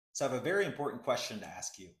So I have a very important question to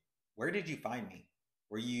ask you. Where did you find me?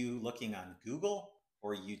 Were you looking on Google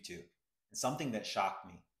or YouTube? And something that shocked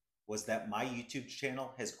me was that my YouTube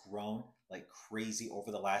channel has grown like crazy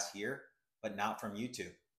over the last year, but not from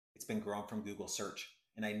YouTube. It's been grown from Google search.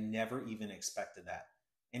 And I never even expected that.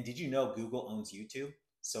 And did you know Google owns YouTube?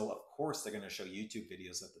 So of course they're going to show YouTube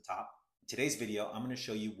videos at the top. In today's video, I'm going to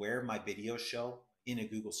show you where my videos show in a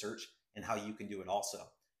Google search and how you can do it also.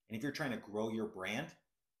 And if you're trying to grow your brand,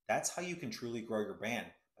 that's how you can truly grow your brand.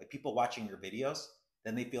 By people watching your videos,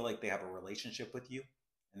 then they feel like they have a relationship with you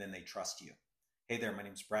and then they trust you. Hey there, my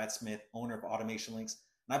name is Brad Smith, owner of Automation Links,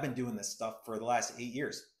 and I've been doing this stuff for the last 8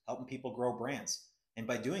 years, helping people grow brands. And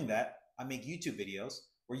by doing that, I make YouTube videos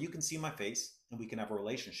where you can see my face and we can have a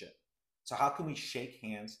relationship. So how can we shake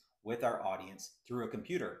hands with our audience through a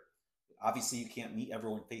computer? Obviously, you can't meet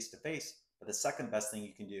everyone face to face, but the second best thing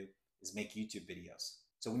you can do is make YouTube videos.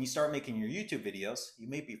 So when you start making your YouTube videos, you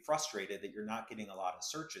may be frustrated that you're not getting a lot of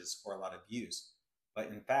searches or a lot of views. But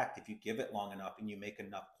in fact, if you give it long enough and you make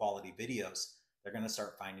enough quality videos, they're going to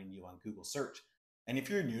start finding you on Google search. And if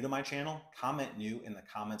you're new to my channel, comment new in the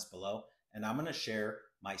comments below, and I'm going to share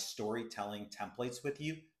my storytelling templates with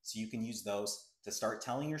you so you can use those to start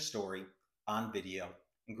telling your story on video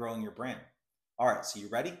and growing your brand. All right, so you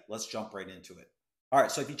ready? Let's jump right into it. All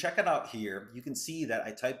right, so if you check it out here, you can see that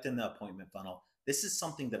I typed in the appointment funnel. This is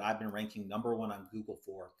something that I've been ranking #1 on Google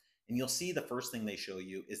for. And you'll see the first thing they show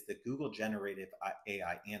you is the Google generative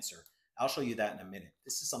AI answer. I'll show you that in a minute.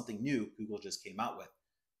 This is something new Google just came out with.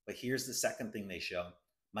 But here's the second thing they show,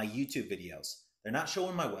 my YouTube videos. They're not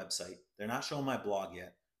showing my website. They're not showing my blog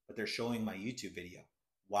yet, but they're showing my YouTube video.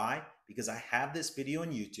 Why? Because I have this video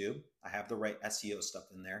on YouTube. I have the right SEO stuff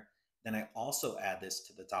in there. Then I also add this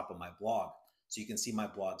to the top of my blog. So you can see my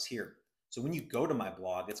blogs here. So when you go to my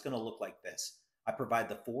blog, it's going to look like this. I provide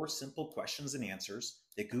the 4 simple questions and answers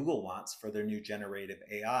that Google wants for their new generative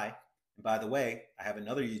AI. And by the way, I have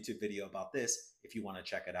another YouTube video about this if you want to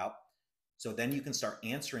check it out. So then you can start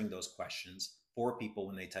answering those questions for people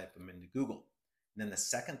when they type them into Google. And then the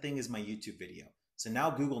second thing is my YouTube video. So now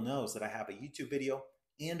Google knows that I have a YouTube video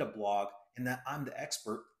and a blog and that I'm the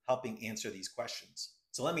expert helping answer these questions.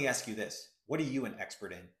 So let me ask you this. What are you an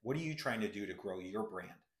expert in? What are you trying to do to grow your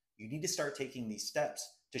brand? You need to start taking these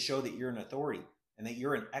steps to show that you're an authority and that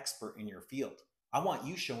you're an expert in your field. I want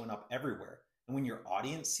you showing up everywhere. And when your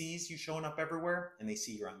audience sees you showing up everywhere and they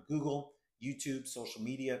see you're on Google, YouTube, social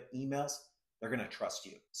media, emails, they're going to trust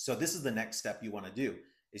you. So this is the next step you want to do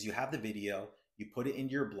is you have the video, you put it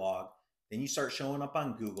into your blog, then you start showing up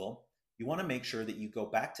on Google. You want to make sure that you go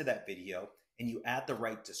back to that video and you add the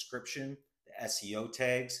right description, the SEO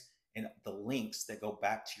tags, and the links that go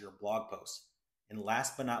back to your blog post. And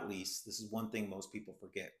last but not least, this is one thing most people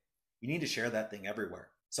forget. You need to share that thing everywhere.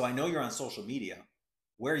 So I know you're on social media.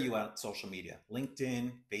 Where are you on social media?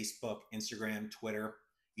 LinkedIn, Facebook, Instagram, Twitter.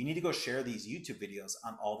 You need to go share these YouTube videos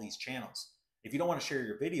on all these channels. If you don't want to share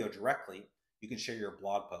your video directly, you can share your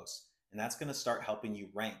blog post. And that's going to start helping you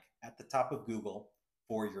rank at the top of Google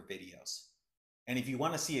for your videos. And if you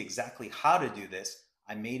want to see exactly how to do this,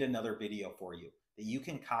 I made another video for you that you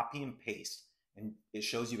can copy and paste. And it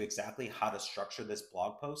shows you exactly how to structure this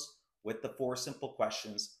blog post with the 4 simple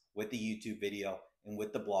questions, with the YouTube video, and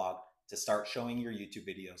with the blog to start showing your YouTube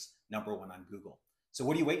videos #1 on Google. So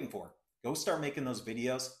what are you waiting for? Go start making those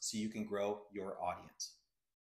videos so you can grow your audience.